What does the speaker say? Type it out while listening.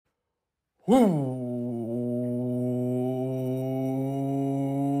Welcome,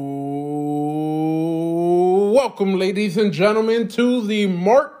 ladies and gentlemen, to the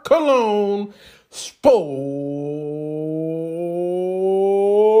Mark Cologne Sports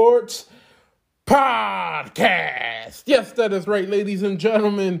Podcast. Yes, that is right, ladies and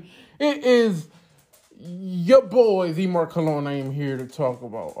gentlemen. It is your boy, the Mark Cologne. I am here to talk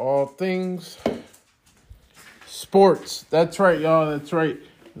about all things sports. That's right, y'all. That's right.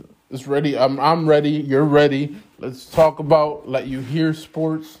 It's ready. I'm ready. You're ready. Let's talk about, let you hear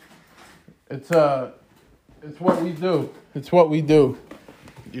sports. It's what we do. It's what we do.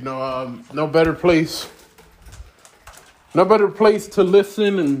 You know, no better place to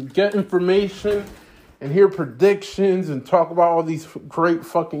listen and get information and hear predictions and talk about all these great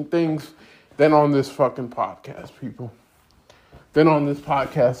fucking things than on this fucking podcast, people. Then on this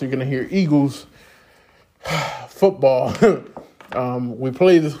podcast, you're going to hear Eagles football. We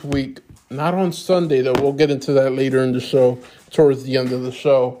play this week, not on Sunday, though. We'll get into that later in the show, towards the end of the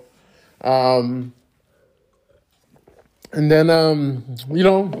show. And then,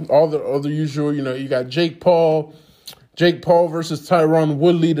 all the usual, you got Jake Paul versus Tyron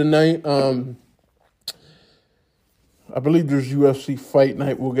Woodley tonight. I believe there's UFC Fight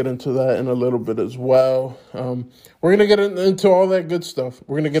Night. We'll get into that in a little bit as well. We're going to get into all that good stuff.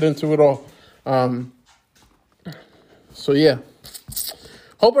 We're going to get into it all. So, yeah.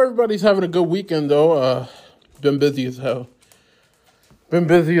 Hope everybody's having a good weekend, though. Been busy as hell.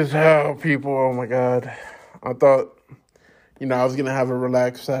 People. Oh, my God. I thought, I was going to have a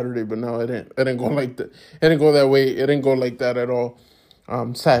relaxed Saturday, but no, it didn't. It didn't go like that. It didn't go that way. It didn't go like that at all.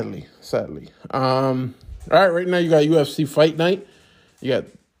 Sadly. All right, right now you got UFC Fight Night. You got,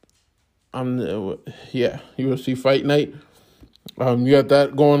 UFC Fight Night. You got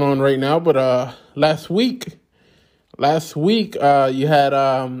that going on right now, but last week, you had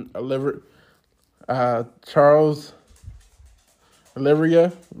Charles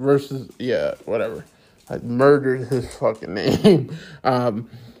Oliveira versus, whatever. I murdered his fucking name.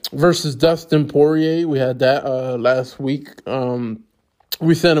 Versus Dustin Poirier. We had that last week.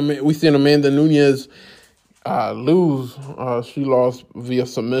 We seen Amanda Nunes lose. She lost via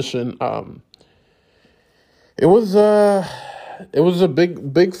submission. It was a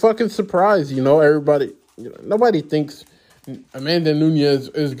big fucking surprise. Everybody. Nobody thinks Amanda Nunes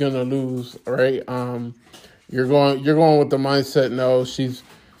is gonna lose, right? You're going with the mindset. No, she's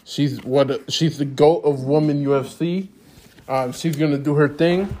the GOAT of women UFC. She's gonna do her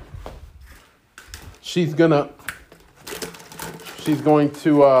thing. She's going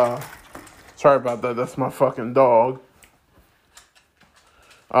to. Sorry about that. That's my fucking dog.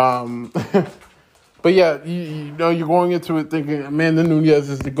 But yeah, you're going into it thinking Amanda Nunes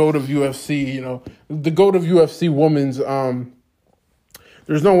is the GOAT of UFC, the GOAT of UFC women's.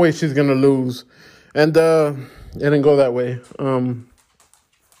 There's no way she's going to lose. And it didn't go that way. At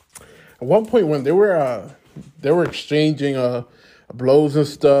one point when they were exchanging blows and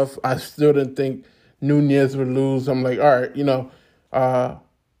stuff, I still didn't think Nunes would lose. I'm like, all right,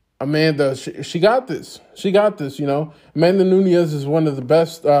 Amanda, she got this. Amanda Nunes is one of the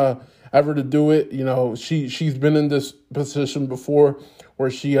best ever to do it. She's been in this position before where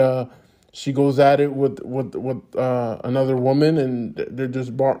she goes at it with another woman, and they're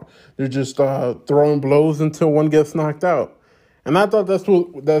just throwing blows until one gets knocked out. And I thought that's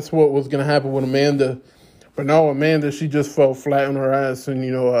what was gonna happen with Amanda, but no, Amanda, she just fell flat on her ass, and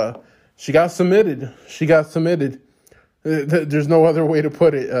she got submitted. There's no other way to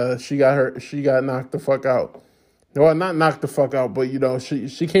put it. She got knocked the fuck out. Well, not knocked the fuck out, but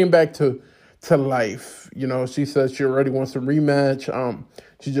she came back to life. She said she already wants a rematch.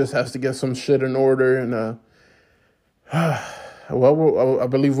 She just has to get some shit in order, and I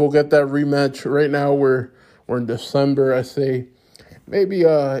believe we'll get that rematch. Right now we're in December. I say maybe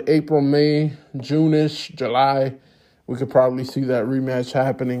April, May, June-ish, July. We could probably see that rematch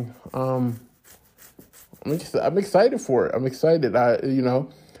happening. I'm excited for it. I'm excited.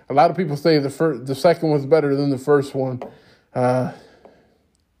 A lot of people say the second one's better than the first one.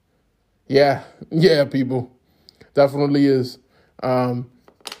 Yeah, people, definitely is.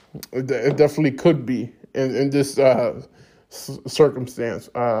 It definitely could be in this circumstance.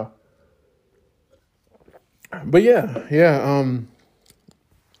 But yeah.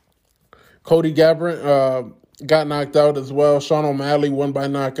 Cody Garbrandt got knocked out as well. Sean O'Malley won by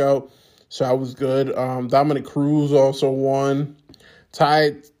knockout. So that was good. Dominic Cruz also won.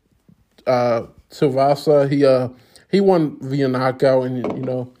 Ty Silvassa, he won via knockout,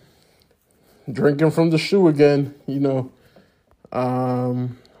 and drinking from the shoe again.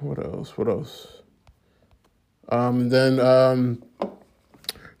 What else? Then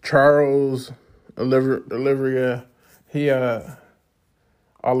Charles Oliveira, he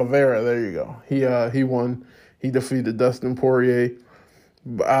Oliveira, there you go. He won. He defeated Dustin Poirier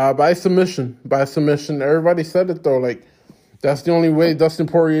by submission. By submission. Everybody said it though. Like that's the only way Dustin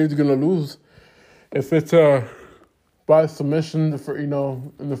Poirier is gonna lose if it's by submission.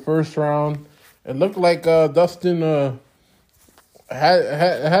 In the first round, it looked like Dustin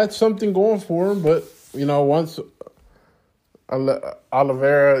had something going for him, but once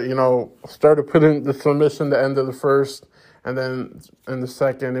Oliveira, started putting the submission at the end of the first, and then in the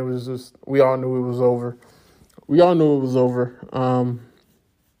second, it was just, we all knew it was over.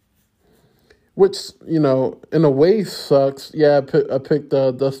 Which, in a way sucks. Yeah, I picked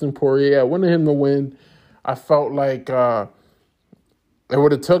Dustin Poirier. I wanted him to win. I felt like it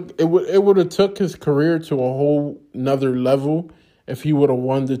would have took his career to a whole nother level if he would have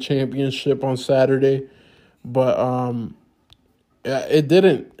won the championship on Saturday. But it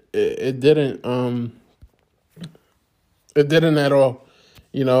didn't. It didn't. It didn't at all.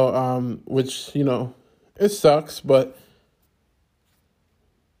 Which it sucks, but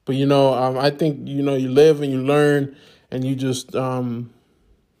I think you live and you learn, and you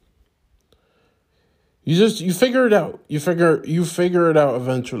figure it out. You figure it out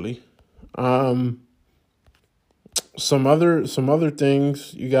eventually. Some other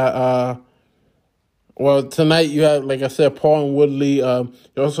things you got. Well, tonight you have, like I said, Paul and Woodley. You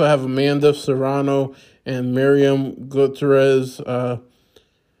also have Amanda Serrano and Miriam Gutierrez. The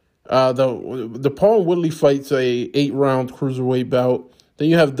Paul and Woodley fight's a 8-round cruiserweight bout. Then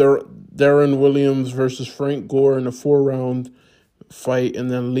you have Darren Williams versus Frank Gore in a 4-round fight,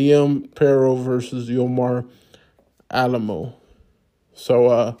 and then Liam Pero versus Yomar Alamo.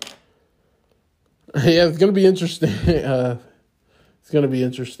 So yeah, it's gonna be interesting. It's gonna be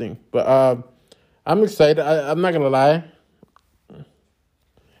interesting, but I'm excited. I'm not gonna lie.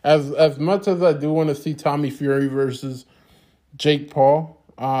 As much as I do want to see Tommy Fury versus Jake Paul,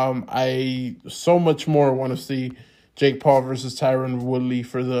 I so much more want to see Jake Paul versus Tyron Woodley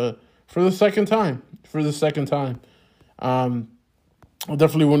for the second time. I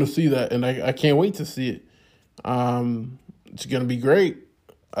definitely want to see that, and I can't wait to see it. It's gonna be great.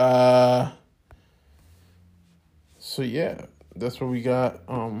 So yeah, that's what we got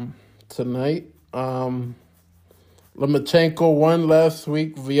tonight. Lomachenko won last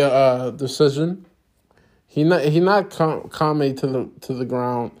week via decision. He knocked Kame to the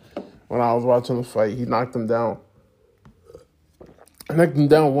ground when I was watching the fight. He knocked him down. I knocked him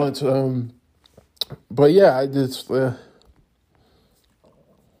down once. But yeah, I just it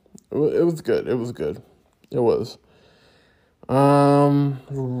was good. It was good. It was.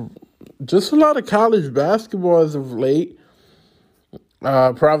 Just a lot of college basketball as of late.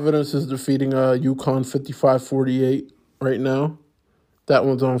 Providence is defeating UConn 55-48 right now. That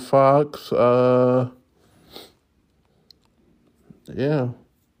one's on Fox. Yeah.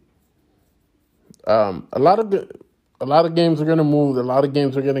 A lot of games are gonna move. A lot of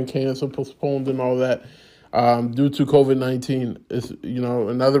games are getting canceled, postponed, and all that due to COVID-19. It's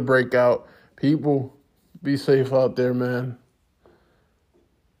another breakout. People, be safe out there, man.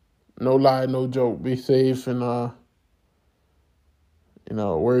 No lie, no joke. Be safe and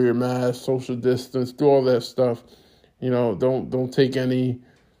wear your mask, social distance, do all that stuff. Don't take any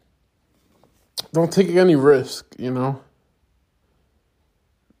risk.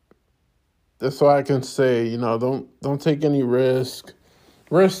 That's all I can say. Don't take any risk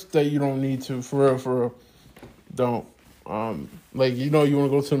that you don't need to. For real. Don't. You want to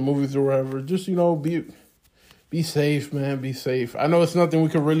go to the movies or whatever. Just be safe, man. Be safe. I know it's nothing we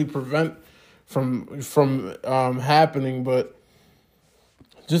can really prevent from happening, but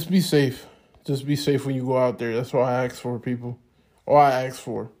just be safe. Just be safe when you go out there. That's all I ask for, people. All I ask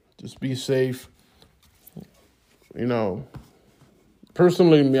for. Just be safe.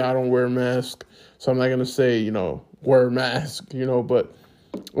 Personally, me, I don't wear a mask, so I'm not going to say, wear a mask, but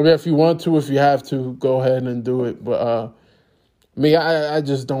if you want to, if you have to, go ahead and do it. But me, I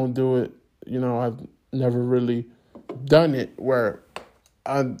just don't do it. I've never really done it where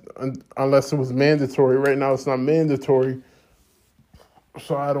unless it was mandatory. Right now, it's not mandatory.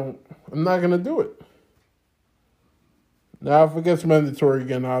 So I'm not going to do it. Now, if it gets mandatory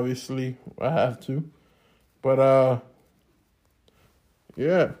again, obviously, I have to. But,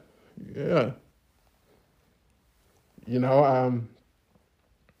 yeah.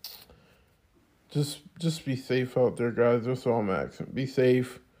 Just be safe out there, guys. That's all I'm asking. Be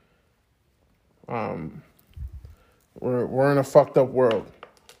safe. We're in a fucked up world.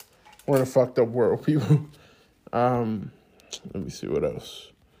 We're in a fucked up world, people. Let me see what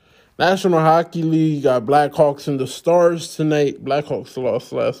else. National Hockey League got Blackhawks and the Stars tonight. Blackhawks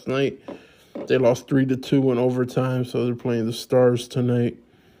lost last night. They lost 3-2 in overtime, so they're playing the Stars tonight.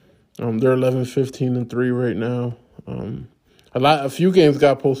 They're 11-15-3 right now. A few games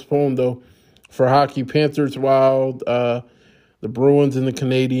got postponed though. For hockey, Panthers, Wild, the Bruins and the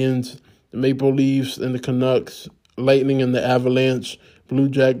Canadiens, the Maple Leafs and the Canucks, Lightning and the Avalanche, Blue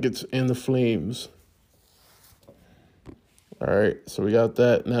Jackets and the Flames. All right, so we got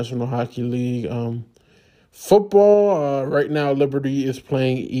that National Hockey League. Football, right now Liberty is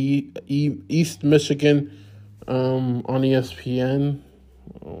playing East Michigan on ESPN.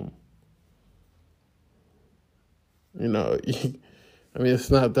 I mean, it's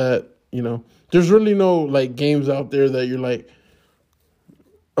not that, there's really no, games out there that you're like,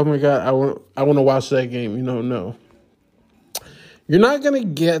 oh, my God, I want to watch that game. No. You're not going to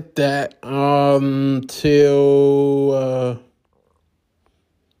get that until,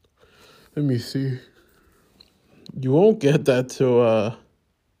 let me see. You won't get that till,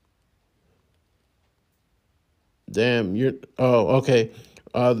 okay.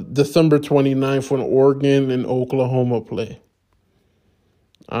 December 29th when Oregon and Oklahoma play.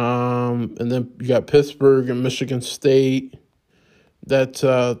 And then you got Pittsburgh and Michigan State. That's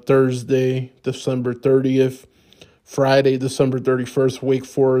Thursday, December 30th. Friday, December 31st, Wake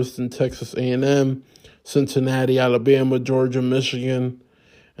Forest and Texas A&M. Cincinnati, Alabama, Georgia, Michigan.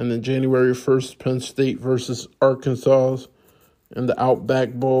 And then January 1st, Penn State versus Arkansas in the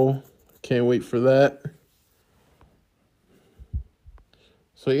Outback Bowl. Can't wait for that.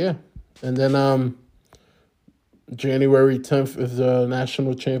 So, yeah. And then January 10th is the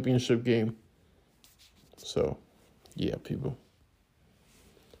national championship game. So, yeah, people.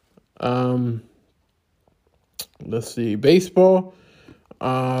 Let's see. Baseball.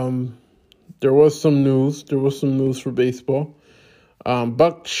 There was some news. There was some news for baseball.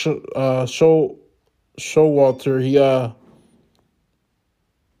 Buck Showalter,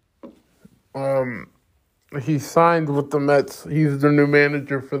 he signed with the Mets. He's the new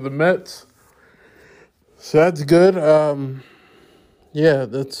manager for the Mets. So that's good. Yeah,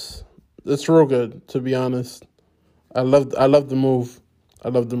 that's real good, to be honest. I love the move.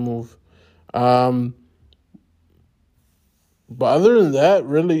 But other than that,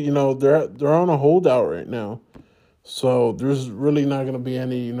 really, they're on a holdout right now. So there's really not going to be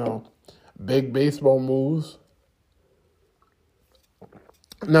any, big baseball moves.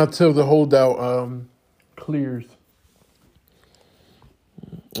 Not till the holdout clears.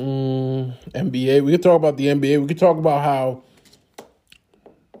 NBA. We could talk about the NBA. We could talk about how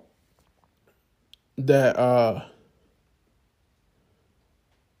that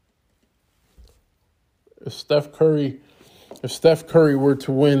if Steph Curry were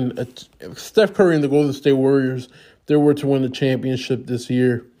to win, if Steph Curry and the Golden State Warriors, they were to win the championship this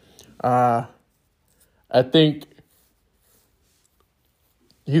year, I think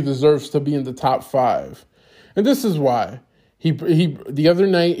he deserves to be in the top 5. And this is why. He the other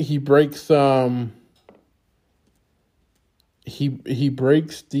night he breaks he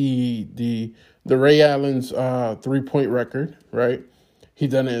breaks the Ray Allen's 3-point record, right? He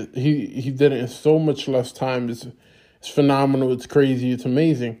did it in so much less time. It's phenomenal. It's crazy. It's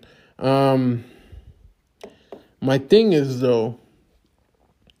amazing. My thing is, though,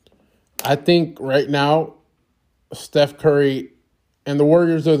 I think right now Steph Curry and the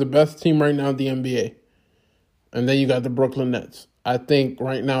Warriors are the best team right now in the NBA. And then you got the Brooklyn Nets. I think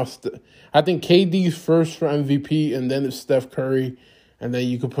right now, I think KD's first for MVP, and then it's Steph Curry, and then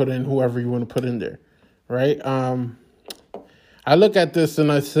you can put in whoever you want to put in there, right? I look at this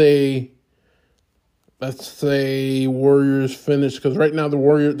and I say, let's say Warriors finish, because right now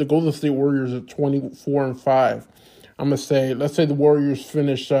the Golden State Warriors are 24-5. I'm gonna say, let's say the Warriors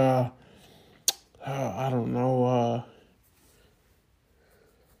finish. I don't know.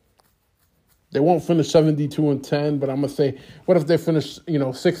 They won't finish 72-10, but I'm gonna say, what if they finish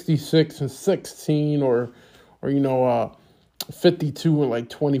 66-16 or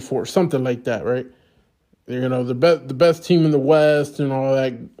 52-24, something like that, right? The best team in the West and all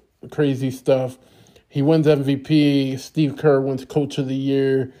that crazy stuff. He wins MVP. Steve Kerr wins Coach of the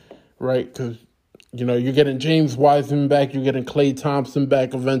Year, right? Because you're getting James Wiseman back, you're getting Klay Thompson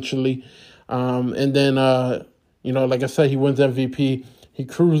back eventually, and then like I said, he wins MVP. He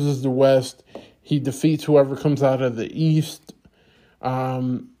cruises the West. He defeats whoever comes out of the East.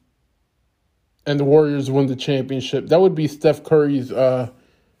 And the Warriors win the championship. That would be Steph Curry's,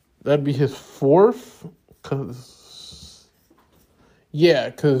 that'd be his 4th. Because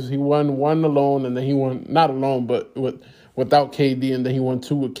he won 1 alone, and then he won, not alone, but without KD, and then he won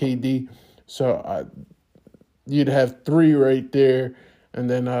 2 with KD. So you'd have 3 right there. and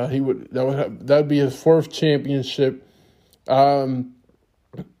then that would be his fourth championship. I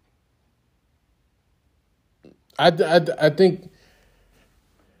think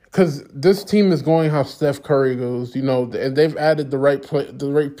because this team is going how Steph Curry goes, and they've added the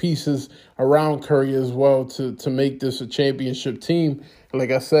right pieces around Curry as well to make this a championship team.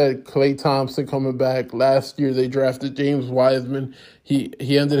 Like I said, Klay Thompson coming back. Last year they drafted James Wiseman. He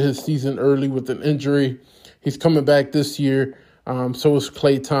ended his season early with an injury. He's coming back this year. So is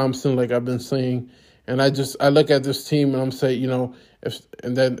Klay Thompson, like I've been saying. And I look at this team and I'm saying,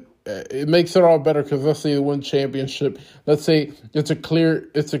 it makes it all better because let's say they win championship. Let's say it's a clear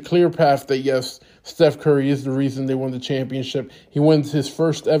path that yes, Steph Curry is the reason they won the championship. He wins his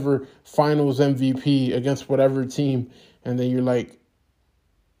first ever Finals MVP against whatever team, and then you're like,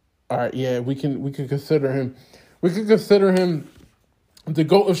 all right, yeah, we can consider him. We can consider him the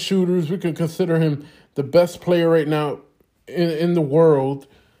GOAT of shooters. We can consider him the best player right now in the world.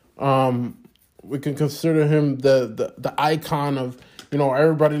 We can consider him the icon of.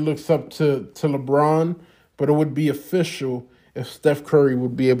 Everybody looks up to LeBron, but it would be official if Steph Curry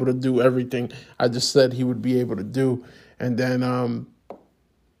would be able to do everything I just said he would be able to do, and then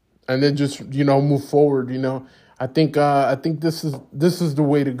just move forward. I think this is the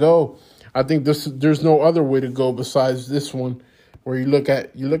way to go. I think there's no other way to go besides this one, where you look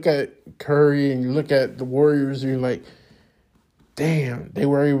at Curry and you look at the Warriors and you're like, damn, they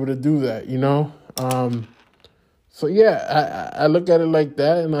were able to do that. So yeah, I look at it like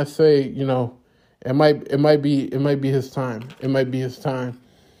that, and I say, it might be his time. It might be his time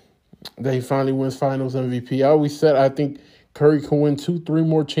that he finally wins Finals MVP. I always said I think Curry can win 2-3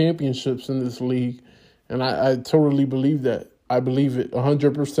 more championships in this league, and I totally believe that. I believe it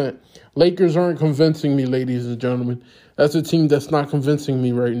 100%. Lakers aren't convincing me, ladies and gentlemen. That's a team that's not convincing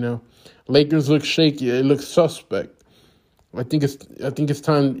me right now. Lakers look shaky. They look suspect. I think it's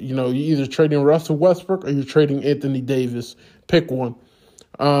time, you're either trading Russell Westbrook or you're trading Anthony Davis. Pick one.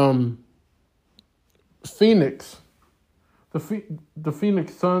 Phoenix. The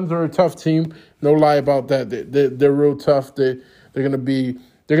Phoenix Suns are a tough team. No lie about that. They're real tough. They're gonna be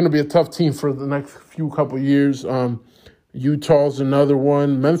a tough team for the next couple years. Utah's another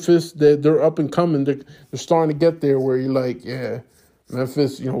one. Memphis, they're up and coming. They're starting to get there where you're like, yeah,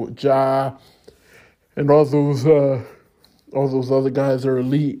 Memphis, with Ja and all those other guys are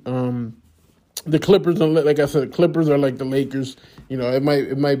elite. The Clippers, like I said, the Clippers are like the Lakers.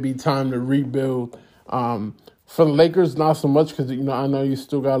 It might be time to rebuild. For the Lakers, not so much because I know you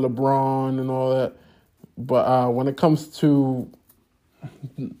still got LeBron and all that. But when it comes to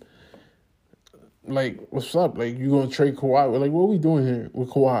like, what's up? Like, you gonna trade Kawhi? Like, what are we doing here with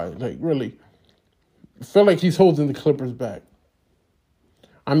Kawhi? Like, really? I feel like he's holding the Clippers back.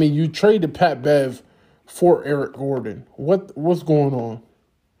 I mean, you traded Pat Bev for Eric Gordon. What's going on?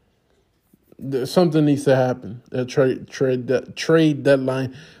 Something needs to happen. That trade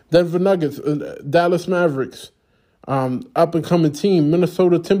deadline. Denver Nuggets, Dallas Mavericks, up and coming team.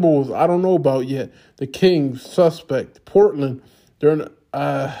 Minnesota Timberwolves, I don't know about yet. The Kings, suspect. Portland,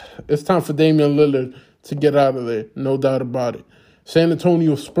 it's time for Damian Lillard to get out of there. No doubt about it. San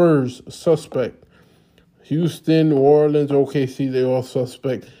Antonio Spurs, suspect. Houston, New Orleans, OKC, they all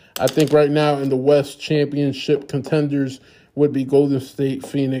suspect. I think right now in the West, championship contenders would be Golden State,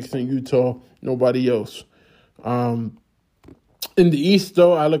 Phoenix, and Utah. Nobody else. In the East,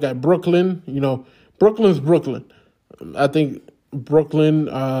 though, I look at Brooklyn. Brooklyn's Brooklyn. I think Brooklyn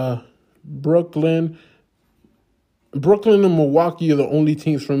and Milwaukee are the only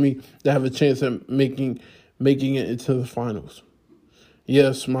teams for me that have a chance at making it into the finals.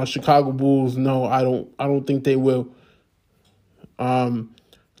 Yes, my Chicago Bulls, no, I don't think they will.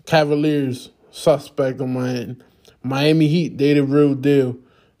 Cavaliers, suspect on my end. Miami Heat, they the real deal.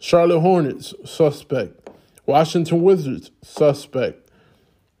 Charlotte Hornets, suspect. Washington Wizards, suspect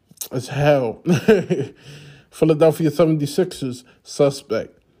as hell. Philadelphia 76ers,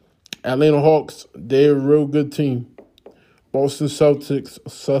 suspect. Atlanta Hawks, they're a real good team. Boston Celtics,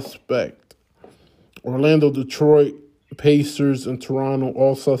 suspect. Orlando, Detroit, Pacers, and Toronto,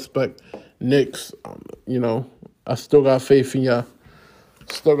 all suspect. Knicks, I still got faith in y'all.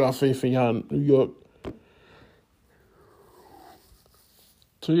 Still got faith in y'all in New York.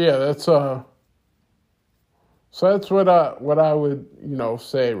 So yeah, that's what I would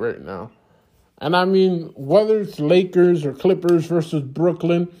say right now. And I mean, whether it's Lakers or Clippers versus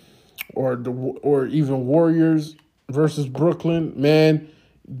Brooklyn, or even Warriors versus Brooklyn, man,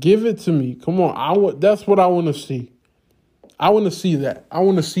 give it to me. Come on, that's what I want to see. I want to see that. I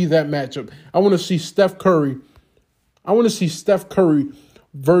want to see that matchup. I want to see Steph Curry. I want to see Steph Curry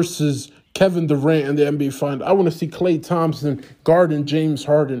versus Kevin Durant in the NBA Finals. I want to see Klay Thompson guarding James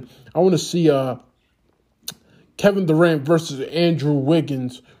Harden. I want to see Kevin Durant versus Andrew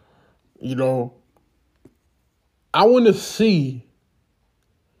Wiggins. You know, I want to see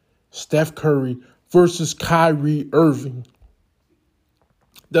Steph Curry versus Kyrie Irving.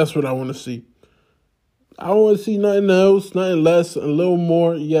 That's what I want to see. I don't want to see nothing else, nothing less, a little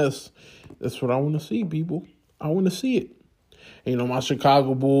more. Yes, that's what I want to see, people. I want to see it. And, you know, my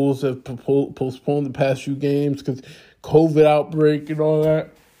Chicago Bulls have postponed the past few games because COVID outbreak and all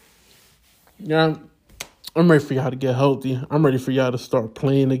that. Yeah, I'm ready for y'all to get healthy. I'm ready for y'all to start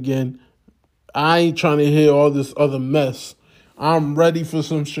playing again. I ain't trying to hear all this other mess. I'm ready for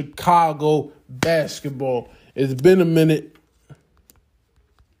some Chicago basketball. It's been a minute.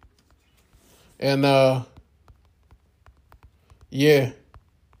 And, yeah.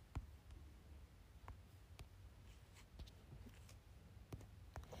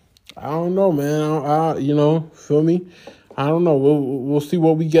 I don't know, man. You know, feel me? I don't know. We'll see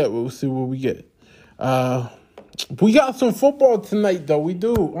what we get. We'll see what we get. We got some football tonight, though. We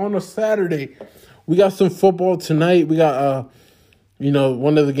do on a Saturday. We got some football tonight. We got you know,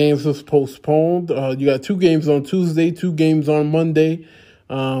 one of the games was postponed. You got 2 games on Tuesday, 2 games on Monday.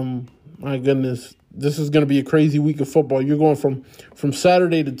 My goodness, this is gonna be a crazy week of football. You're going from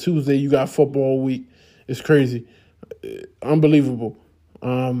Saturday to Tuesday. You got football all week. It's crazy, unbelievable.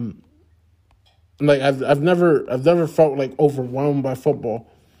 Like I've never felt like overwhelmed by football.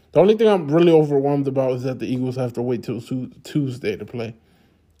 The only thing I'm really overwhelmed about is that the Eagles have to wait till Tuesday to play.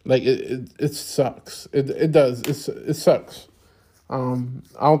 Like it sucks. It does. It sucks. I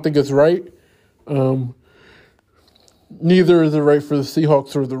don't think it's right. Neither is it right for the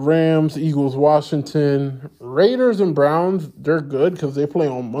Seahawks or the Rams. Eagles, Washington, Raiders, and Browns. They're good because they play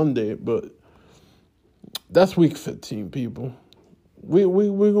on Monday, but that's week 15, people. We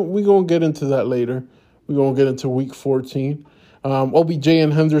gonna get into that later. We're gonna get into week 14. OBJ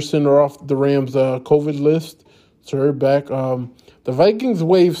and Henderson are off the Rams' COVID list, so they're back. The Vikings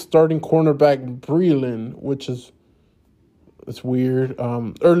waived starting cornerback Breeland, which is it's weird.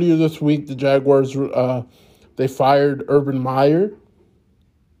 Earlier this week, the Jaguars they fired Urban Meyer,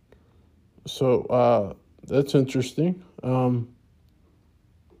 so that's interesting.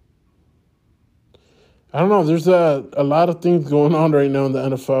 I don't know. There's a lot of things going on right now in the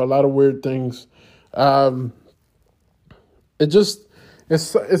NFL. A lot of weird things. It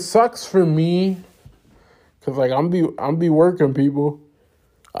sucks for me because like I'm be working, people.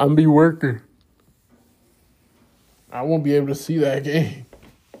 I'm be working. I won't be able to see that game.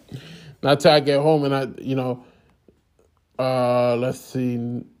 Not till I get home and let's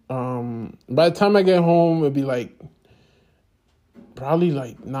see. By the time I get home, it'll be like probably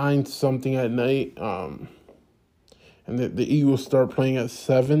like 9 something at night. And the Eagles start playing at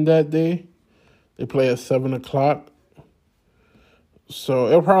 7 that day. They play at 7:00. So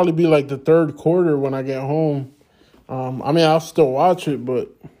it'll probably be like the third quarter when I get home. I mean, I'll still watch it, but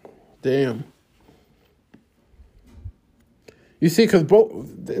damn. You see, because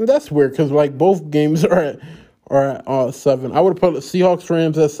and that's weird because like both games are at 7. I would have put Seahawks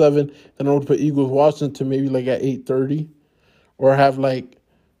Rams at 7, then I would put Eagles Washington maybe like at 8:30, or have like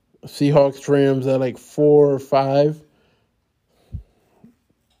Seahawks Rams at like 4 or 5,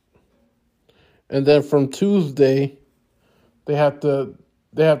 and then from Tuesday they have to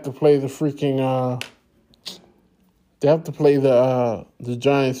play the freaking they have to play the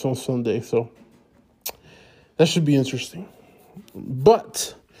Giants on Sunday, so that should be interesting.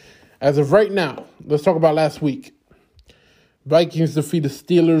 But as of right now, let's talk about last week. Vikings defeated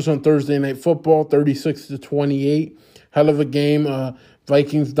Steelers on Thursday Night Football, 36-28. Hell of a game.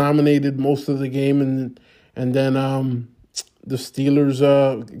 Vikings dominated most of the game, and then the Steelers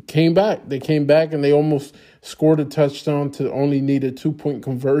came back. They came back and they almost scored a touchdown to only need a 2-point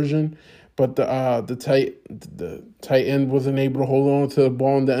conversion, but the tight end wasn't able to hold on to the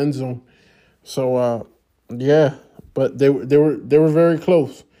ball in the end zone. So yeah. But they were very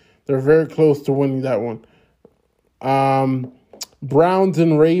close. They were very close to winning that one. Browns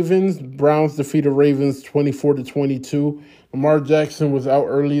and Ravens. Browns defeated Ravens 24-22. Lamar Jackson was out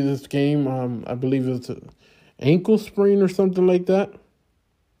early this game. I believe it was an ankle sprain or something like that.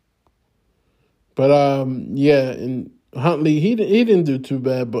 But yeah, and Huntley he didn't do too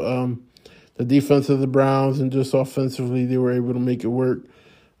bad. But the defense of the Browns and just offensively they were able to make it work.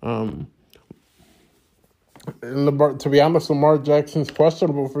 And to be honest, Lamar Jackson's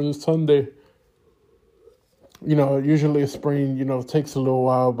questionable for this Sunday. You know, usually a sprain, takes a little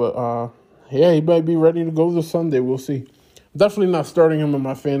while, but yeah, he might be ready to go this Sunday. We'll see. Definitely not starting him in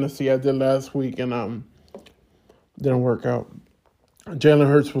my fantasy. I did last week and didn't work out. Jalen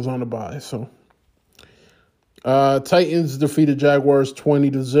Hurts was on a bye. So Titans defeated Jaguars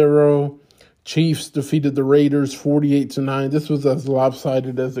 20-0. Chiefs defeated the Raiders 48-9. This was as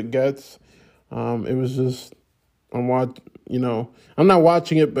lopsided as it gets. It was just I'm not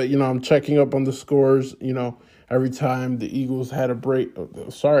watching it, but I'm checking up on the scores. Every time the Eagles had a break.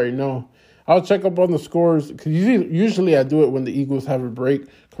 Sorry, no. I'll check up on the scores because usually I do it when the Eagles have a break,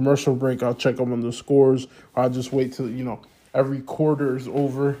 commercial break. I'll check up on the scores. I'll just wait till every quarter is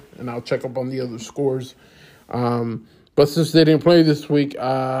over and I'll check up on the other scores. But since they didn't play this week,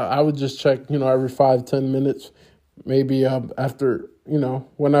 I would just check every 5-10 minutes, maybe after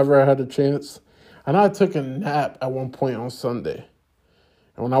whenever I had a chance. I know I took a nap at one point on Sunday,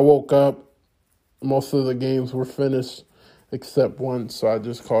 and when I woke up, most of the games were finished except one, so I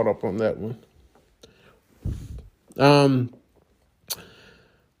just caught up on that one.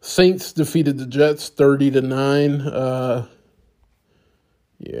 Saints defeated the Jets 30-9.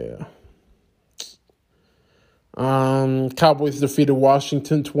 Yeah. Cowboys defeated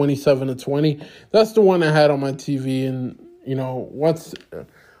Washington 27-20. That's the one I had on my TV, and once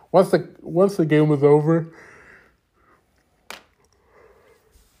the game was over,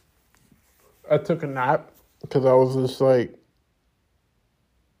 I took a nap because I was just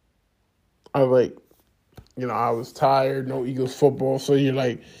I was tired. No Eagles football, so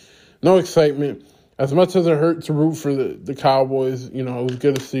you're no excitement. As much as it hurt to root for the Cowboys, it was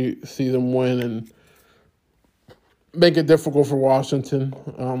good to see them win and make it difficult for Washington.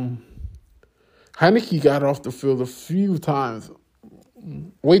 Heineke got off the field a few times,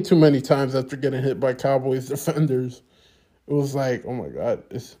 way too many times after getting hit by Cowboys defenders. It was oh my God,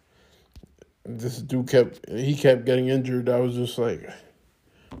 this dude kept getting injured. I was just I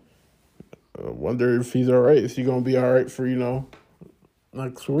wonder if he's all right. Is he going to be all right for,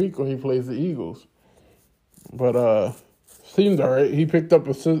 next week when he plays the Eagles? But seemed all right. He picked up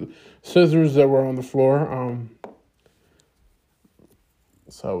scissors that were on the floor.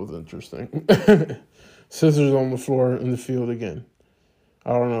 So that was interesting. Scissors on the floor in the field again.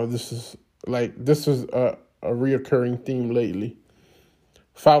 I don't know. This is a reoccurring theme lately.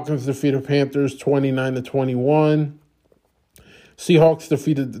 Falcons defeated Panthers 29-21. Seahawks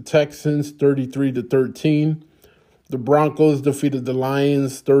defeated the Texans 33-13. The Broncos defeated the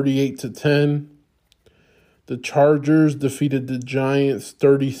Lions 38-10. The Chargers defeated the Giants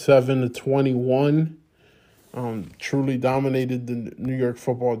 37-21. Truly dominated the New York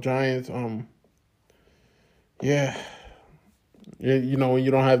Football Giants. Yeah. When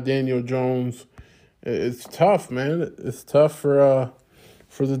you don't have Daniel Jones, it's tough, man. It's tough for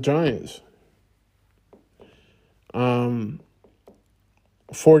the Giants.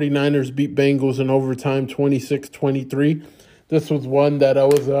 49ers beat Bengals in overtime 26-23. This was one that I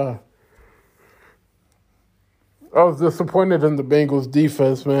was disappointed in the Bengals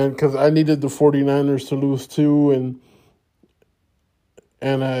defense, man, because I needed the 49ers to lose too, and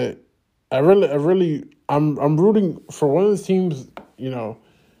I'm rooting for one of the teams.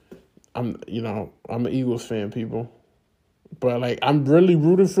 I'm an Eagles fan, people, but I'm really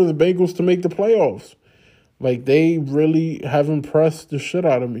rooting for the Bengals to make the playoffs. They really have impressed the shit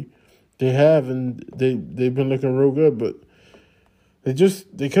out of me. They have, and they've been looking real good, but they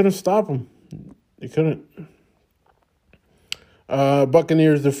couldn't stop them. They couldn't.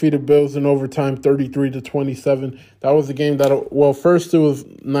 Buccaneers defeated Bills in overtime 33-27. That was the game first it was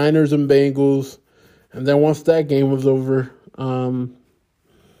Niners and Bengals, and then once that game was over,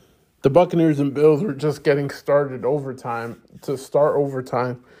 the Buccaneers and Bills were just getting started to start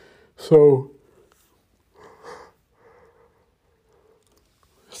overtime. So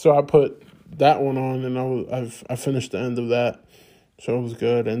I put that one on, and I finished the end of that. So it was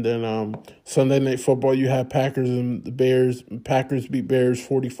good. And then Sunday Night Football, you had Packers and the Bears. Packers beat Bears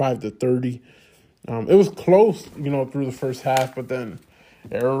 45-30. It was close, through the first half. But then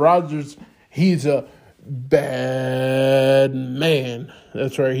Aaron Rodgers, he's a bad man.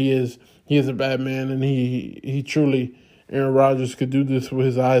 That's right, he is. He is a bad man, and he truly, Aaron Rodgers could do this with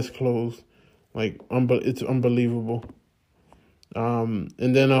his eyes closed. It's unbelievable. And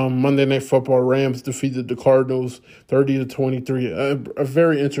then Monday Night Football, Rams defeated the Cardinals 30-23. A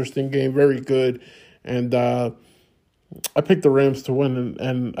very interesting game, very good. And I picked the Rams to win,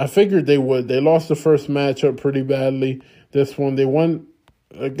 and I figured they would. They lost the first matchup pretty badly. This one, they won.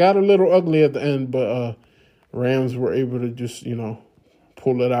 It got a little ugly at the end, but Rams were able to just,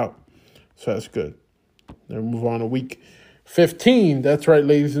 pull it out. So that's good. Then move on to week 15. That's right,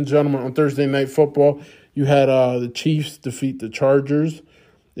 ladies and gentlemen. On Thursday Night Football, you had the Chiefs defeat the Chargers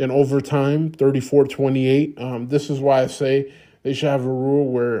in overtime, 34-28. This is why I say they should have a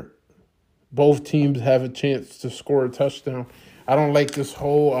rule where both teams have a chance to score a touchdown. I don't like this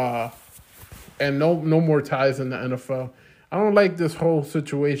whole and no more ties in the NFL. I don't like this whole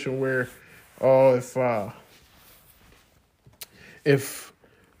situation where, oh, if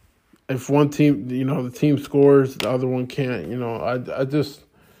one team, the team scores, the other one can't. I just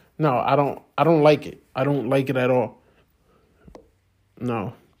no, I don't like it. I don't like it at all.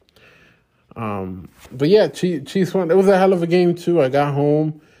 No. But yeah, Chiefs won. It was a hell of a game too. I got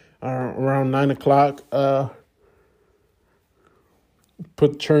home around 9:00.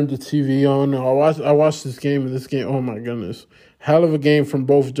 Turned the TV on. I watched this game, and this game, oh my goodness, hell of a game from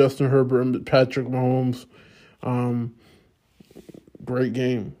both Justin Herbert and Patrick Mahomes. Great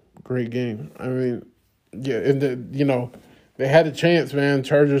game. I mean, yeah, and they had a chance, man.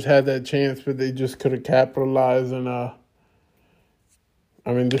 Chargers had that chance, but they just couldn't capitalize. And I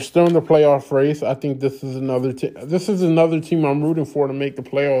mean, they're still in the playoff race. I think this is another team I'm rooting for to make the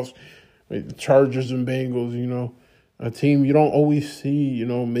playoffs. Like the Chargers and Bengals, a team you don't always see,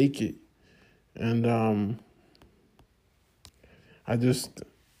 make it. And it was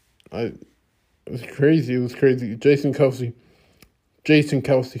crazy. It was crazy. Jason Kelsey,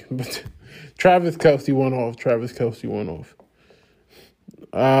 but Travis Kelsey went off.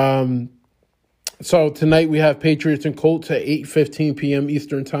 So tonight we have Patriots and Colts at 8:15 p.m.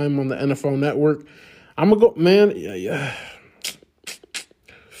 Eastern Time on the NFL Network. I'm gonna go, man. Yeah.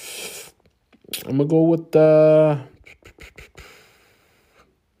 I'm gonna go with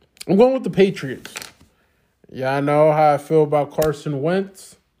I'm going with the Patriots. Yeah, I know how I feel about Carson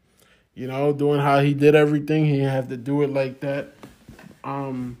Wentz. Doing how he did everything. He didn't have to do it like that.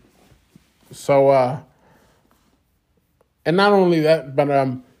 So and not only that, but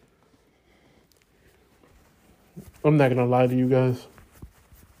I'm not gonna lie to you guys.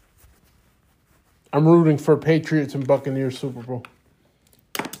 I'm rooting for Patriots and Buccaneers Super Bowl.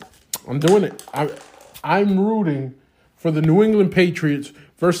 I'm doing it. I'm rooting for the New England Patriots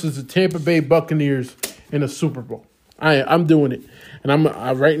versus the Tampa Bay Buccaneers in a Super Bowl. I'm doing it, and I'm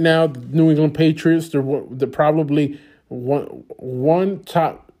right now the New England Patriots. They're probably one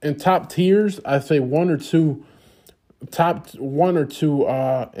top in top tiers. I say top one or two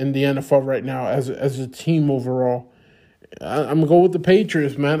in the NFL right now as a team overall. I'm gonna go with the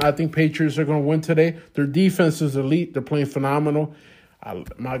Patriots, man. I think Patriots are gonna win today. Their defense is elite. They're playing phenomenal.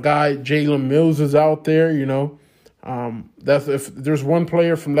 My guy Jalen Mills is out there. That's if there's one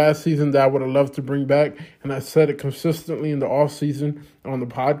player from last season that I would have loved to bring back, and I said it consistently in the off season on the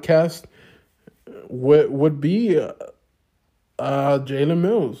podcast, would be Jalen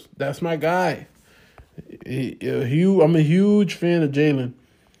Mills. That's my guy. I'm a huge fan of Jalen,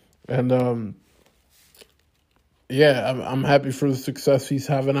 and yeah, I'm happy for the success he's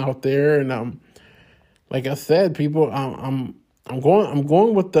having out there, and like I said, people, I'm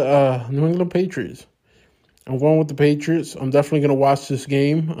going with the New England Patriots. I'm going with the Patriots. I'm definitely going to watch this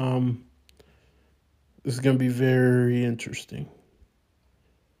game. This is going to be very interesting.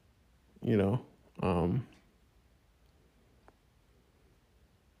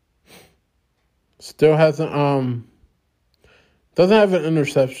 Still hasn't doesn't have an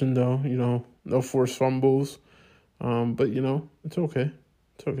interception though. No forced fumbles. But it's okay.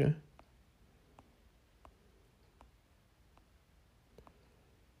 It's okay.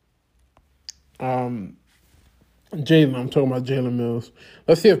 Jalen, I'm talking about Jalen Mills.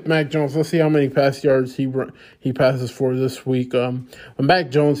 Let's see if Mac Jones. Let's see how many pass yards he passes for this week. Mac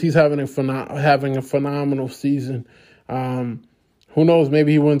Jones, he's having a phenomenal season. Who knows?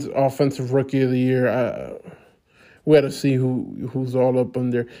 Maybe he wins Offensive Rookie of the Year. We got to see who's all up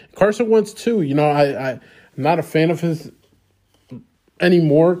in there. Carson Wentz too. I'm not a fan of his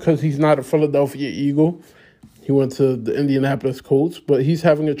anymore because he's not a Philadelphia Eagle. He went to the Indianapolis Colts, but he's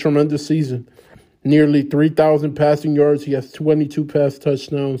having a tremendous season. Nearly 3,000 passing yards. He has 22 pass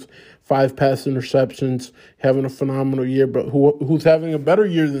touchdowns, 5 pass interceptions, having a phenomenal year. But who's having a better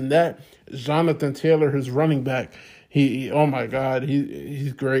year than that is Jonathan Taylor, his running back. He oh my God,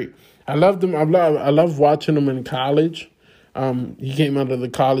 he's great. I loved him. I love watching him in college. He came out of the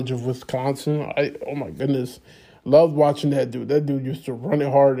College of Wisconsin. Oh my goodness, loved watching that dude. That dude used to run it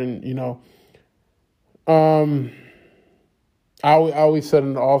hard, and I always said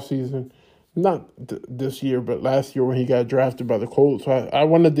in the offseason, not this year, but last year when he got drafted by the Colts, I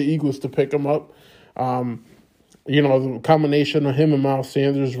wanted the Eagles to pick him up. The combination of him and Miles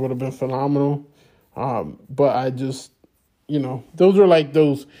Sanders would have been phenomenal. But I just, those are like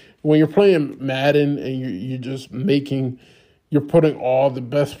those, when you're playing Madden and you're just you're putting all the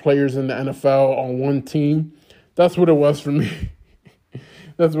best players in the NFL on one team. That's what it was for me.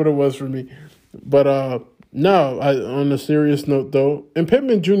 That's what it was for me. But, no, on a serious note, though, and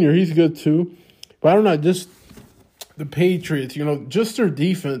Pittman Jr., he's good, too. But I don't know, the Patriots, just their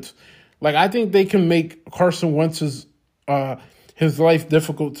defense. Like, I think they can make Carson Wentz's his life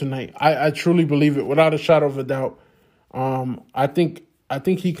difficult tonight. I truly believe it, without a shadow of a doubt. I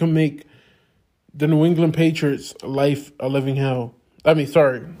think he can make the New England Patriots' life a living hell.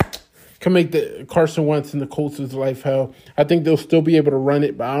 Can make the Carson Wentz and the Colts' life hell. I think they'll still be able to run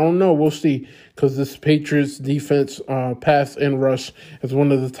it, but I don't know. We'll see, because this Patriots defense, pass and rush, is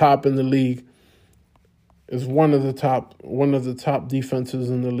one of the top in the league. Is one of the top defenses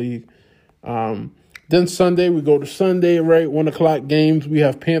in the league. Then Sunday, we go to Sunday, right? 1:00 games. We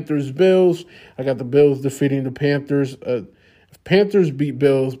have Panthers-Bills. I got the Bills defeating the Panthers. If Panthers beat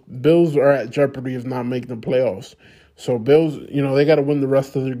Bills, Bills are at jeopardy of not making the playoffs. So Bills, they got to win the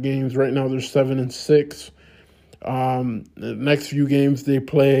rest of their games. Right now, they're 7-6. The next few games they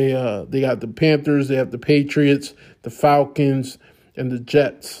play, they got the Panthers, they have the Patriots, the Falcons, and the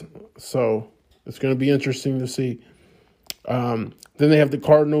Jets. So it's going to be interesting to see. Then they have the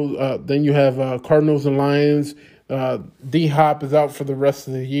Cardinals. Then you have Cardinals and Lions. D-Hop is out for the rest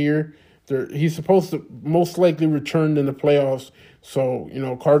of the year. He's supposed to most likely return in the playoffs. So,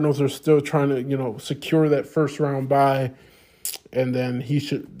 Cardinals are still trying to, secure that first round bye. And then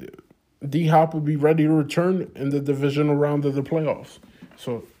D-Hop would be ready to return in the divisional round of the playoffs.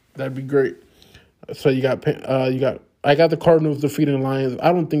 So that'd be great. So I got the Cardinals defeating the Lions.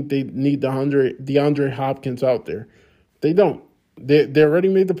 I don't think they need DeAndre Hopkins out there. They don't. They already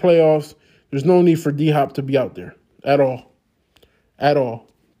made the playoffs. There's no need for D-Hop to be out there at all. At all.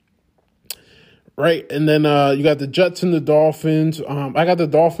 Right, and then you got the Jets and the Dolphins. I got the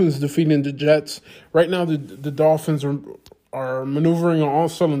Dolphins defeating the Jets. Right now, the Dolphins are maneuvering on all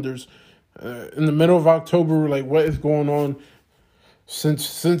cylinders. In the middle of October, like, what is going on?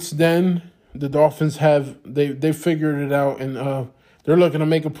 Since then, the Dolphins they figured it out, and they're looking to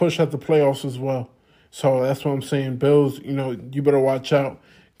make a push at the playoffs as well. So that's what I'm saying. Bills, you better watch out,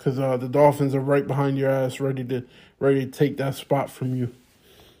 because the Dolphins are right behind your ass, ready to take that spot from you.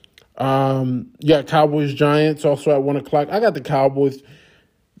 Yeah, Cowboys Giants also at 1:00. I got the Cowboys,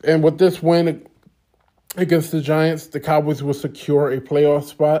 and with this win against the Giants, the Cowboys will secure a playoff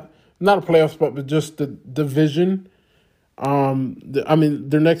spot. Not a playoff spot, but just the division.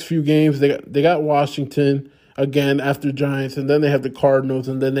 Their next few games, they got Washington again after Giants, and then they have the Cardinals,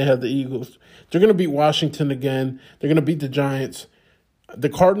 and then they have the Eagles. They're gonna beat Washington again. They're gonna beat the Giants. The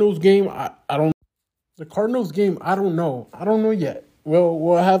Cardinals game, I don't. The Cardinals game, I don't know. I don't know yet. Well,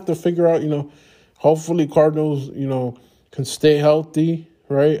 we'll have to figure out. Hopefully Cardinals, can stay healthy,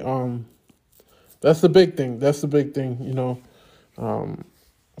 right? That's the big thing.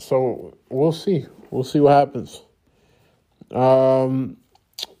 So we'll see. We'll see what happens.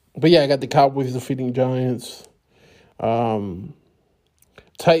 But yeah, I got the Cowboys defeating Giants. Titans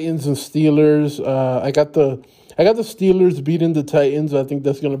and Steelers. I got the Steelers beating the Titans. I think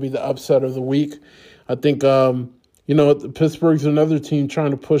that's going to be the upset of the week. I think Pittsburgh's another team trying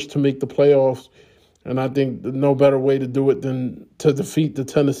to push to make the playoffs, and I think no better way to do it than to defeat the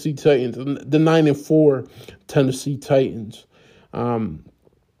Tennessee Titans, the 9-4 Tennessee Titans.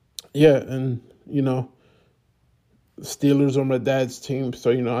 Yeah, and Steelers are my dad's team,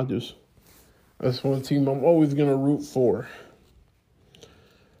 so that's one team I'm always gonna root for.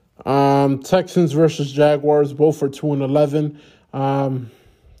 Texans versus Jaguars, both are 2-11.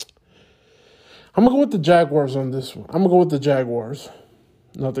 I'm going to go with the Jaguars on this one. I'm going to go with the Jaguars.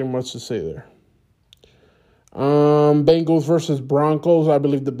 Nothing much to say there. Bengals versus Broncos. I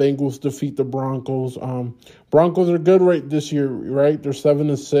believe the Bengals defeat the Broncos. Broncos are good this year, right? They're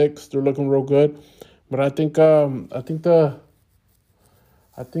 7-6. They're looking real good. But I think the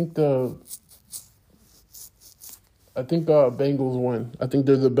Bengals win. I think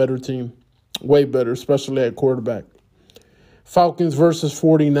they're the better team. Way better, especially at quarterback. Falcons versus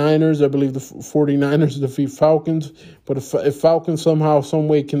 49ers. I believe the 49ers defeat Falcons. But if Falcons somehow, some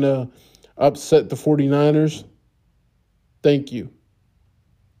way can upset the 49ers, thank you.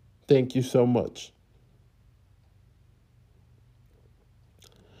 Thank you so much.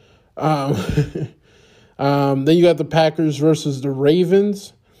 Then you got the Packers versus the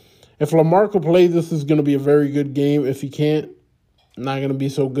Ravens. If Lamar can play, this is going to be a very good game. If he can't, not going to be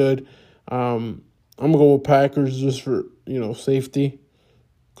so good. I'm going to go with Packers just for, safety,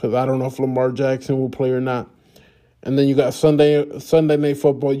 because I don't know if Lamar Jackson will play or not. And then you got Sunday Night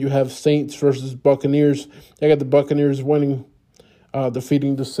Football. You have Saints versus Buccaneers. I got the Buccaneers winning,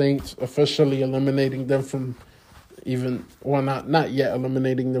 defeating the Saints, officially eliminating them from not yet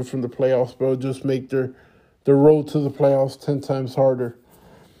eliminating them from the playoffs, but it'll just make their road to the playoffs 10 times harder.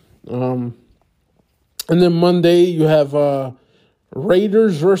 And then Monday you have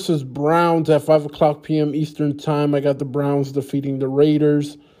Raiders versus Browns at 5 o'clock p.m. Eastern Time. I got the Browns defeating the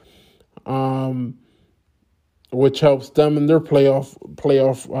Raiders, which helps them in their playoff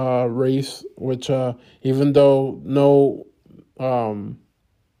race, which even though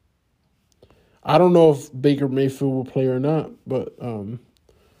I don't know if Baker Mayfield will play or not, but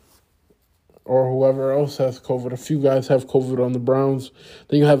or whoever else has COVID. A few guys have COVID on the Browns.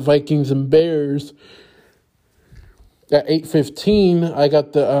 Then you have Vikings and Bears at 8:15. I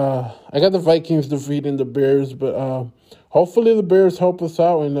got the Vikings defeating the Bears, but hopefully the Bears help us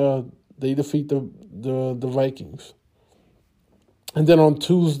out and they defeat the Vikings. And then on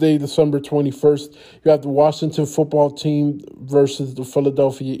Tuesday, December 21st, you have the Washington football team versus the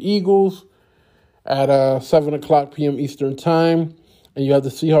Philadelphia Eagles at 7 o'clock p.m. Eastern Time. And you have the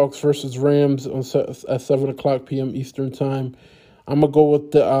Seahawks versus Rams at 7 o'clock p.m. Eastern Time. I'm going to go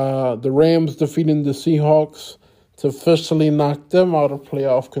with the Rams defeating the Seahawks to officially knock them out of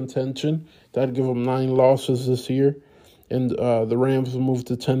playoff contention. That'd give them 9 losses this year. And the Rams will move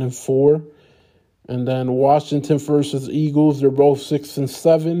to 10-4. And then Washington versus Eagles. They're both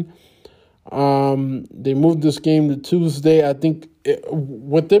 6-7. They moved this game to Tuesday. I think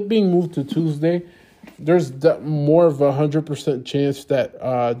with it being moved to Tuesday, there's more of 100% chance that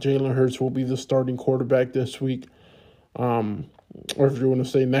Jalen Hurts will be the starting quarterback this week, or if you want to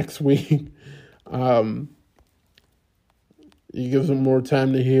say next week. He gives him more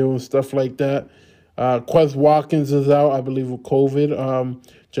time to heal and stuff like that. Quez Watkins is out, I believe, with COVID.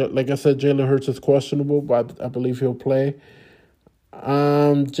 Like I said, Jalen Hurts is questionable, but I believe he'll play.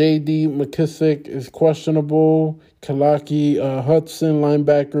 J.D. McKissick is questionable. Kalaki Hudson,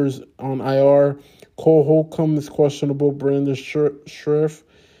 linebackers on IR. Cole Holcomb is questionable. Brandon Scherf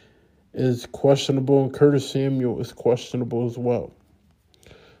is questionable. And Curtis Samuel is questionable as well.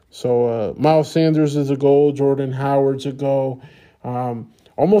 So Miles Sanders is a go. Jordan Howard's a go.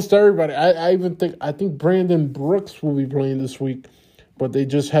 Almost everybody. I think Brandon Brooks will be playing this week, but they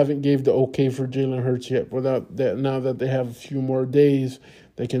just haven't gave the okay for Jalen Hurts yet. Without that, now that they have a few more days,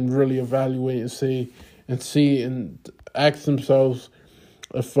 they can really evaluate and see and ask themselves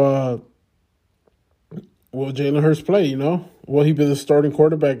if will Jalen Hurts play? You know, will he be the starting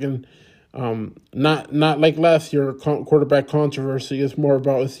quarterback? And not like last year, quarterback controversy. It's more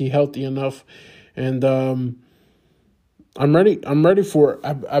about, is he healthy enough? And I'm ready. I'm ready for it.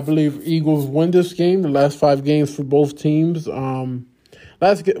 I believe Eagles win this game. The last 5 games for both teams.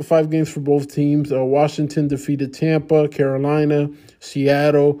 Last 5 games for both teams. Washington defeated Tampa, Carolina,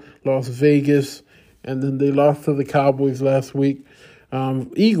 Seattle, Las Vegas, and then they lost to the Cowboys last week.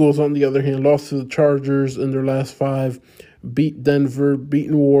 Eagles, on the other hand, lost to the Chargers in their last 5, beat Denver, beat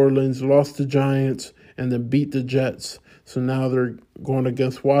New Orleans, lost to Giants, and then beat the Jets. So now they're going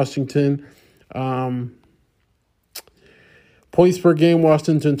against Washington. Points per game,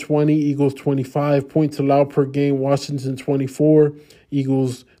 Washington 20, Eagles 25. Points allowed per game, Washington 24,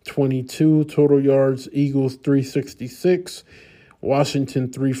 Eagles 22. Total yards, Eagles 366,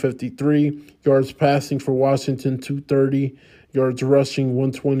 Washington 353. Yards passing for Washington 230. Yards rushing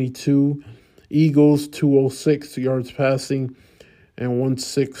 122. Eagles 206 yards passing and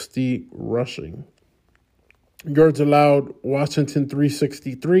 160 rushing. Yards allowed, Washington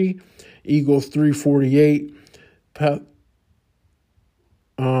 363. Eagles 348.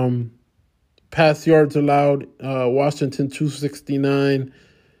 Pass yards allowed, Washington 269.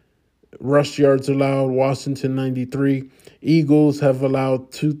 Rush yards allowed, Washington 93. Eagles have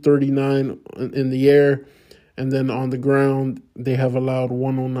allowed 239 in the air, and then on the ground they have allowed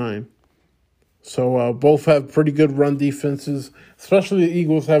 109. So both have pretty good run defenses, especially the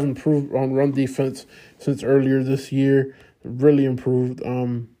Eagles have improved on run defense since earlier this year. Really improved.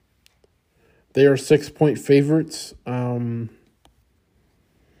 They are 6-point favorites. They're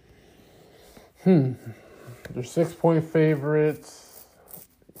 6-point favorites.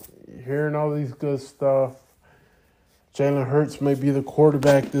 You're hearing all these good stuff. Jalen Hurts may be the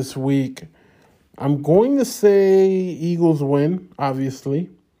quarterback this week. I'm going to say Eagles win, obviously.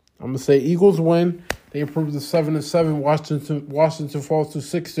 I'm going to say Eagles win. They improved to 7-7. Washington falls to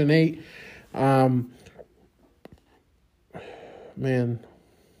 6-8. Man.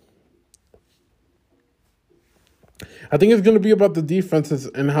 I think it's going to be about the defenses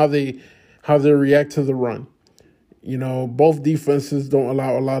and how they react to the run. You know, both defenses don't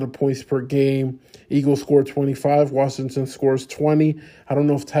allow a lot of points per game. Eagles score 25. Washington scores 20. I don't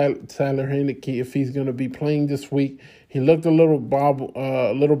know if Tyler Heineke, if he's going to be playing this week. He looked a little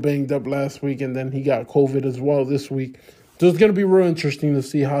banged up last week, and then he got COVID as well this week. So it's going to be real interesting to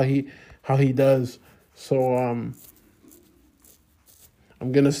see how he does. So I'm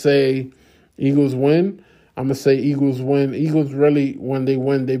going to say Eagles win. I'm going to say Eagles win. Eagles really, when they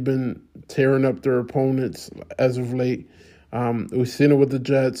win, they've been tearing up their opponents as of late. We've seen it with the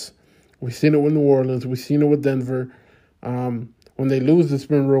Jets. We've seen it with New Orleans. We've seen it with Denver. When they lose, it's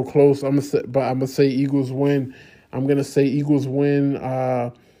been real close. I'm gonna say Eagles win. I'm gonna say Eagles win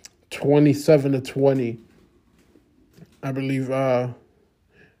 27-20. I believe we're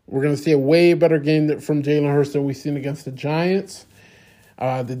gonna see a way better game from Jalen Hurts than we've seen against the Giants.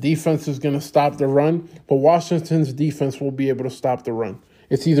 The defense is gonna stop the run, but Washington's defense will be able to stop the run.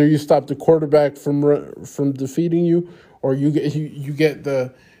 It's either you stop the quarterback from defeating you, or you get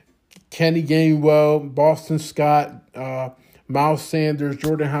the Kenny Gainwell, Boston Scott, Miles Sanders,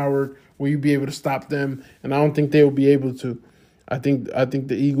 Jordan Howard. Will you be able to stop them? And I don't think they will be able to. I think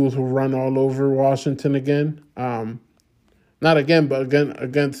the Eagles will run all over Washington again. Not again, but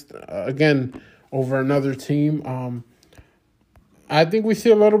again over another team. I think we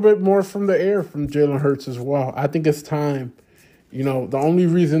see a little bit more from the air from Jalen Hurts as well. I think it's time. You know, the only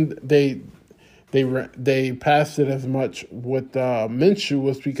reason they passed it as much with Minshew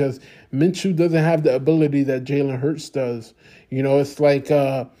was because Minshew doesn't have the ability that Jalen Hurts does. You know, it's like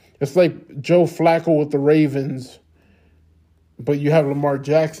Joe Flacco with the Ravens, but you have Lamar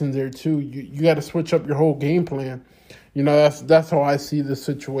Jackson there too. You got to switch up your whole game plan. You know, that's how I see the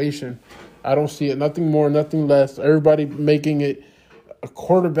situation. I don't see it nothing more, nothing less. Everybody making it a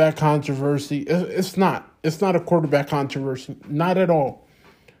quarterback controversy. It's not. It's not a quarterback controversy. Not at all.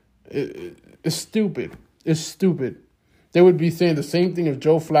 It's stupid. It's stupid. They would be saying the same thing if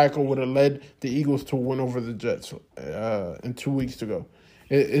Joe Flacco would have led the Eagles to a win over the Jets 2 weeks ago.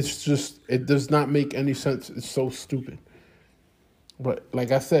 It does not make any sense. It's so stupid. But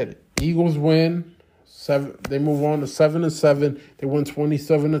like I said, Eagles win. They move on to 7-7. They win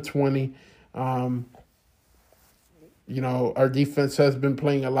 27-20. You know, our defense has been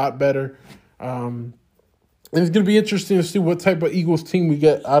playing a lot better. And it's going to be interesting to see what type of Eagles team we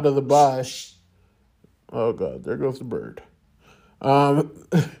get out of the bye. Oh, God, there goes the bird.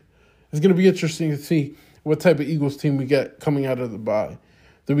 It's going to be interesting to see what type of Eagles team we get coming out of the bye.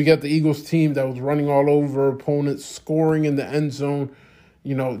 Then we got the Eagles team that was running all over opponents, scoring in the end zone,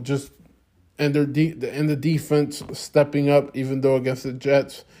 you know, and the defense stepping up, even though against the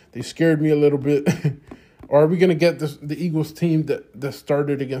Jets, they scared me a little bit. Or are we going to get the Eagles team that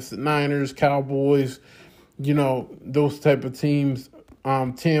started against the Niners, Cowboys, you know, those type of teams,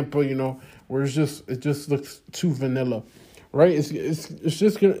 Tampa, you know, where it just looks too vanilla, right? It's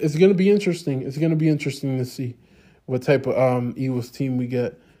gonna be interesting. It's gonna be interesting to see what type of Eagles team we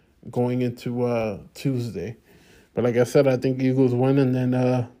get going into Tuesday. But like I said, I think Eagles win,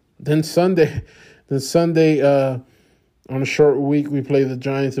 and then Sunday on a short week we play the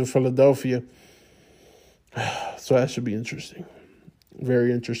Giants in Philadelphia. So that should be interesting,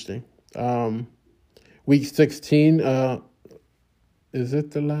 very interesting. Week 16, is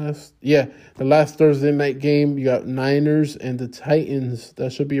it the last? Yeah, the last Thursday night game. You got Niners and the Titans.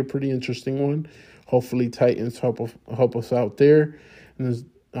 That should be a pretty interesting one. Hopefully, Titans help us out there.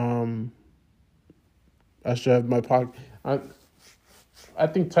 And I should have my podcast. I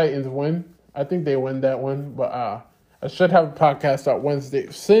think Titans win. I think they win that one. But I should have a podcast out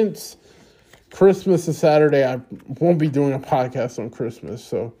Wednesday. Since Christmas is Saturday, I won't be doing a podcast on Christmas,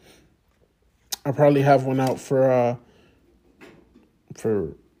 so I'll probably have one out for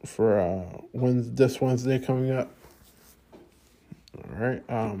this Wednesday coming up. All right.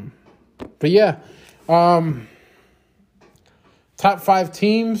 But yeah, top five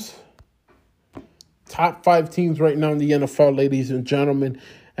teams right now in the NFL, ladies and gentlemen.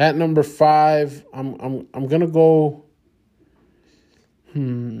 At number 5, I'm gonna go.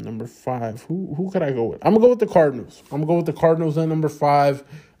 Number 5. Who could I go with? I'm gonna go with the Cardinals. I'm gonna go with the Cardinals at number 5.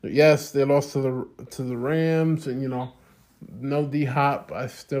 Yes, they lost to the Rams, and you know, no D-Hop. I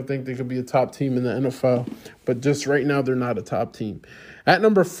still think they could be a top team in the NFL, but just right now they're not a top team. At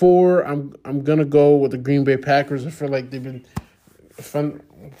number 4, I'm gonna go with the Green Bay Packers. I feel like they've been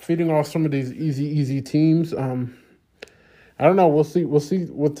feeding off some of these easy teams. I don't know. We'll see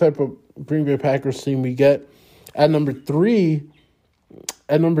what type of Green Bay Packers team we get. At number 3,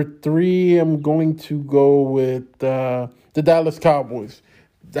 I'm going to go with the Dallas Cowboys.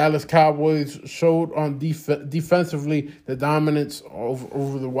 Dallas Cowboys showed on defensively the dominance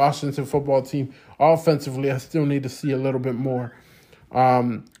over the Washington football team. Offensively, I still need to see a little bit more.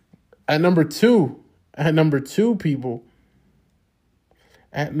 At number two, people.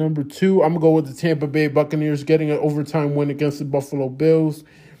 At number 2, I'm going to go with the Tampa Bay Buccaneers getting an overtime win against the Buffalo Bills.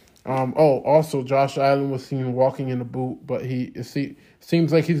 Also, Josh Allen was seen walking in the boot, but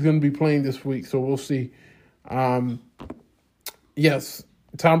seems like he's going to be playing this week, so we'll see. Yes,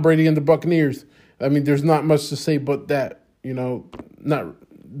 Tom Brady and the Buccaneers. I mean, there's not much to say but that.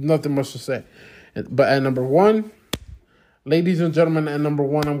 Nothing much to say. But at number one, ladies and gentlemen, at number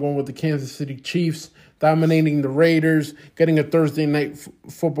one, I'm going with the Kansas City Chiefs, dominating the Raiders, getting a Thursday night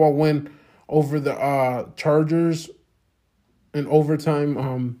football win over the Chargers in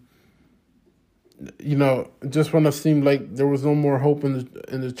overtime. Just when it seemed like there was no more hope in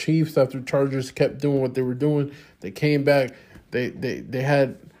the Chiefs after Chargers kept doing what they were doing, they came back. They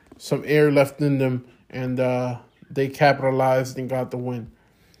had some air left in them, and they capitalized and got the win.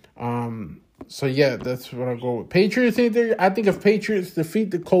 So yeah, that's what I go with. Patriots ain't there. I think if Patriots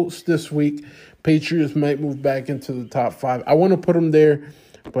defeat the Colts this week, Patriots might move back into the top 5. I want to put them there,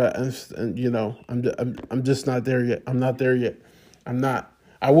 but I'm just not there yet. I'm not there yet. I'm not.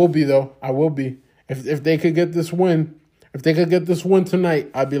 I will be though. I will be. If they could get this win,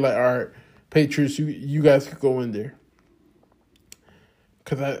 tonight, I'd be like, all right, Patriots, you guys could go in there.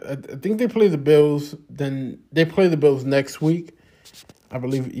 Because I think they play the Bills. Then they play the Bills next week. I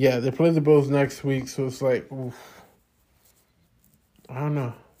believe, yeah, they play the Bills next week. So it's like, oof. I don't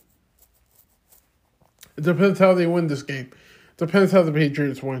know. It depends how they win this game. Depends how the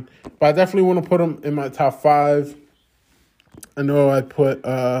Patriots win. But I definitely want to put them in my top 5. I know I put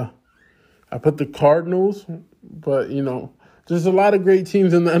the Cardinals, but, there's a lot of great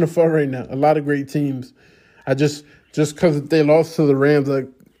teams in the NFL right now. A lot of great teams. I just because they lost to the Rams,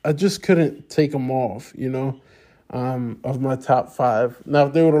 I just couldn't take them off, of my top 5. Now,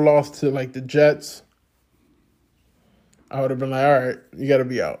 if they would have lost to, like, the Jets, I would have been like, all right, you got to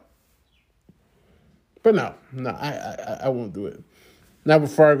be out. But no, I won't do it. Now,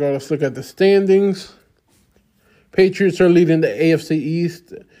 before I go, let's look at the standings. Patriots are leading the AFC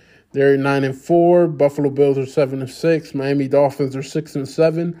East. They're 9-4. Buffalo Bills are 7-6. Miami Dolphins are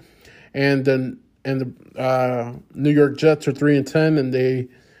 6-7, and the New York Jets are 3-10, and they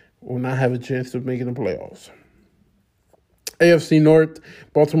will not have a chance of making the playoffs. AFC North,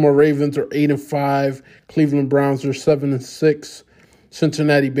 Baltimore Ravens are 8-5. Cleveland Browns are 7-6.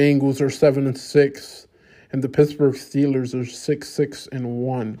 Cincinnati Bengals are 7-6, and the Pittsburgh Steelers are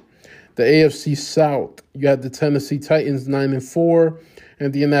 6-1. The AFC South, you had the Tennessee Titans 9-4,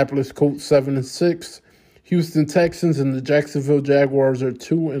 Indianapolis Colts 7-6. Houston Texans and the Jacksonville Jaguars are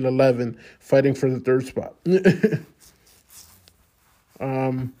 2-11, fighting for the third spot.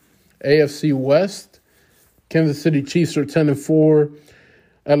 AFC West, Kansas City Chiefs are 10-4.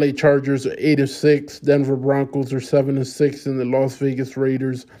 LA Chargers are 8-6. Denver Broncos are 7-6, and the Las Vegas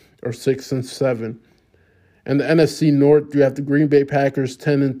Raiders are 6-7. And the NFC North, you have the Green Bay Packers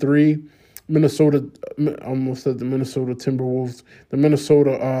 10-3. Minnesota, almost said the Minnesota Timberwolves. The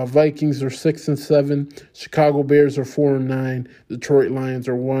Minnesota Vikings are 6-7. Chicago Bears are 4-9. Detroit Lions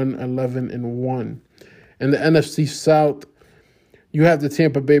are 1-11-1. And the NFC South, you have the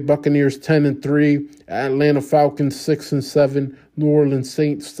Tampa Bay Buccaneers 10-3. Atlanta Falcons 6-7. New Orleans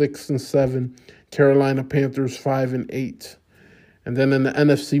Saints 6-7. Carolina Panthers 5-8. And then in the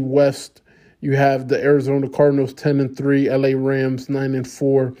NFC West, you have the Arizona Cardinals 10-3, LA Rams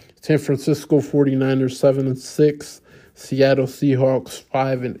 9-4, San Francisco 49ers 7-6, Seattle Seahawks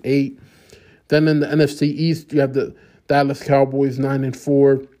 5-8. Then in the NFC East, you have the Dallas Cowboys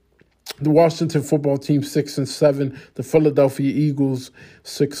 9-4, the Washington Football Team 6-7, the Philadelphia Eagles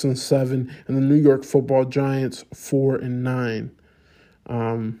 6-7, and the New York Football Giants 4-9.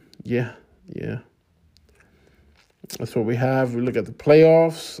 Yeah. That's what we have. We look at the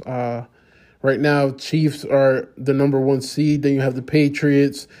playoffs. Right now, Chiefs are the number 1 seed. Then you have the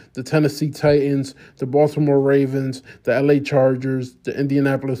Patriots, the Tennessee Titans, the Baltimore Ravens, the LA Chargers, the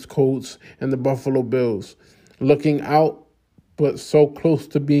Indianapolis Colts, and the Buffalo Bills. Looking out, but so close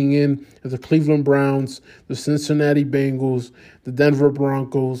to being in, is the Cleveland Browns, the Cincinnati Bengals, the Denver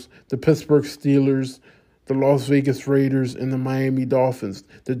Broncos, the Pittsburgh Steelers, the Las Vegas Raiders, and the Miami Dolphins.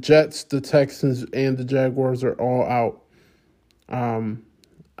 The Jets, the Texans, and the Jaguars are all out.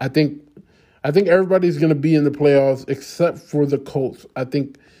 I think everybody's going to be in the playoffs except for the Colts. I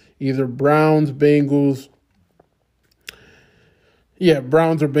think either Browns, Bengals. Yeah,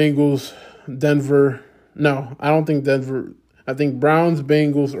 Browns or Bengals. Denver. No, I don't think Denver. I think Browns,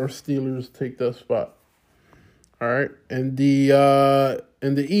 Bengals, or Steelers take that spot. All right, and NFC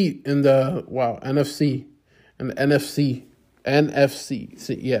and the NFC.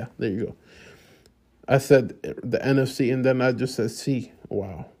 See, yeah, there you go. I said the NFC and then I just said C.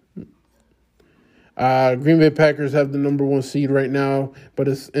 Wow. Green Bay Packers have the number 1 seed right now, but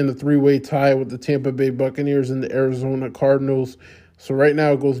it's in a 3-way tie with the Tampa Bay Buccaneers and the Arizona Cardinals. So right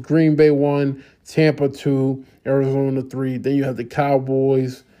now it goes Green Bay 1, Tampa 2, Arizona 3. Then you have the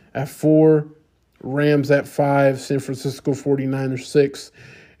Cowboys at 4, Rams at 5, San Francisco 49ers 6,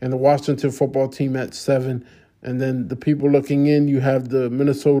 and the Washington football team at 7. And then the people looking in, you have the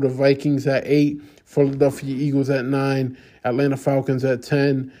Minnesota Vikings at 8, Philadelphia Eagles at 9, Atlanta Falcons at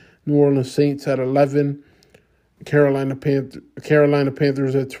 10, New Orleans Saints at 11, Carolina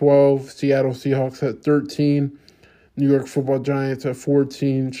Panthers at 12, Seattle Seahawks at 13, New York Football Giants at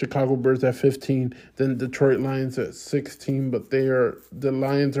 14, Chicago Bears at 15, then Detroit Lions at 16, but the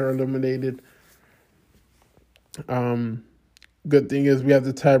Lions are eliminated. Good thing is we have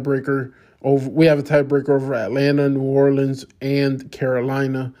the tiebreaker over. We have a tiebreaker over Atlanta, New Orleans, and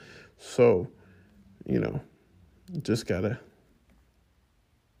Carolina. So, just gotta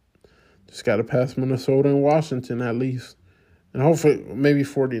pass Minnesota and Washington at least, and hopefully maybe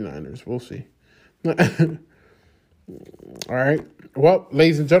 49ers. We'll see. All right. Well,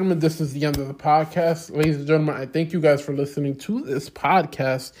 ladies and gentlemen, this is the end of the podcast. Ladies and gentlemen, I thank you guys for listening to this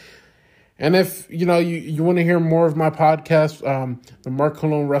podcast. And if, you want to hear more of my podcast, the Mark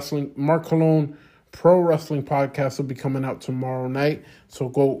Cologne Pro Wrestling podcast will be coming out tomorrow night. So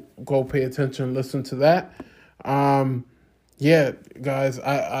go pay attention and listen to that. Yeah, guys,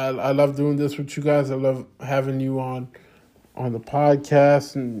 I love doing this with you guys. I love having you on the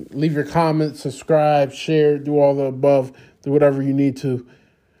podcast, and leave your comments, subscribe, share, do all the above, do whatever you need to.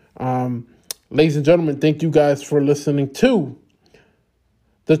 Ladies and gentlemen, thank you guys for listening to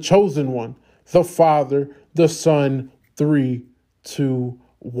The Chosen One, the Father, the Son, 3, 2,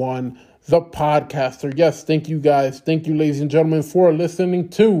 1, the podcaster. Yes, thank you guys. Thank you, ladies and gentlemen, for listening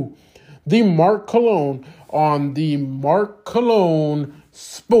to the Mark Cologne on the Mark Cologne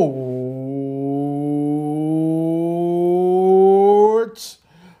Sports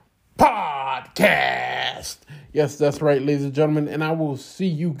Podcast. Yes, that's right, ladies and gentlemen, and I will see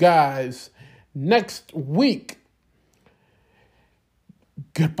you guys next week.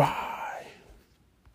 Goodbye.